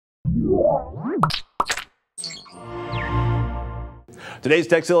Today's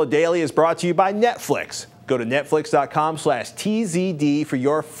Tekzilla Daily is brought to you by Netflix. Go to netflix.com/TZD for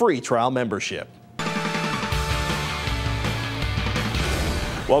your free trial membership.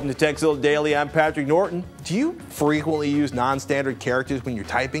 Welcome to Tekzilla Daily. I'm Patrick Norton. Do you frequently use non-standard characters when you're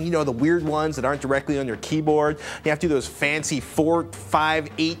typing? You know, the weird ones that aren't directly on your keyboard. You have to do those fancy 4, 5,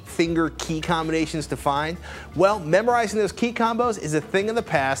 8 finger key combinations to find. Well, memorizing those key combos is a thing of the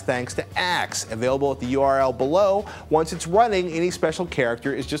past thanks to Axe, available at the URL below. Once it's running, any special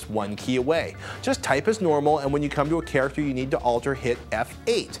character is just one key away. Just type as normal, and when you come to a character you need to alter, hit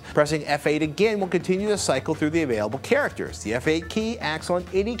F8. Pressing F8 again will continue to cycle through the available characters. The F8 key acts on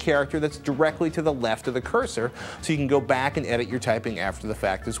any character that's directly to the left of the cursor, so you can go back and edit your typing after the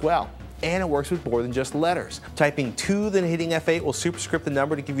fact as well. And it works with more than just letters. Typing 2 then hitting F8 will superscript the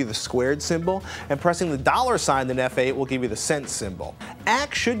number to give you the squared symbol, and pressing the $sign then F8 will give you the cent symbol.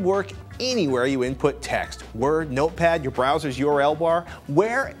 Axe should work anywhere you input text. Word, Notepad, your browser's URL bar,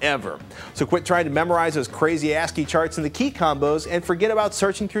 wherever. So quit trying to memorize those crazy ASCII charts and the key combos, and forget about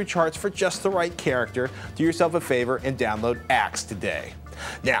searching through charts for just the right character. Do yourself a favor and download Axe today.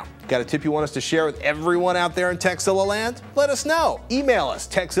 Now, got a tip you want us to share with everyone out there in Tekzilla land? Let us know. Email us,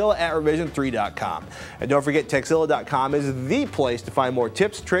 tekzilla@revision3.com. And don't forget, tekzilla.com is the place to find more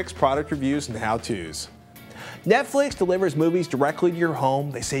tips, tricks, product reviews, and how-tos. Netflix delivers movies directly to your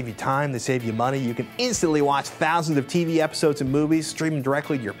home. They save you time, they save you money. You can instantly watch thousands of TV episodes and movies, stream them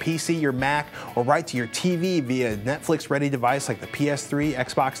directly to your PC, your Mac, or right to your TV via a Netflix-ready device like the PS3,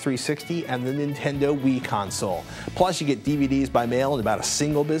 Xbox 360, and the Nintendo Wii console. Plus, you get DVDs by mail in about a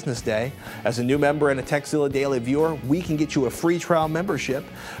single business day. As a new member and a Tekzilla Daily viewer, we can get you a free trial membership.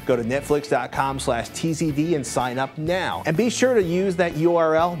 Go to netflix.com/TZD and sign up now. And be sure to use that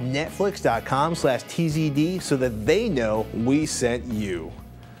URL, netflix.com/TZD, so that they know we sent you.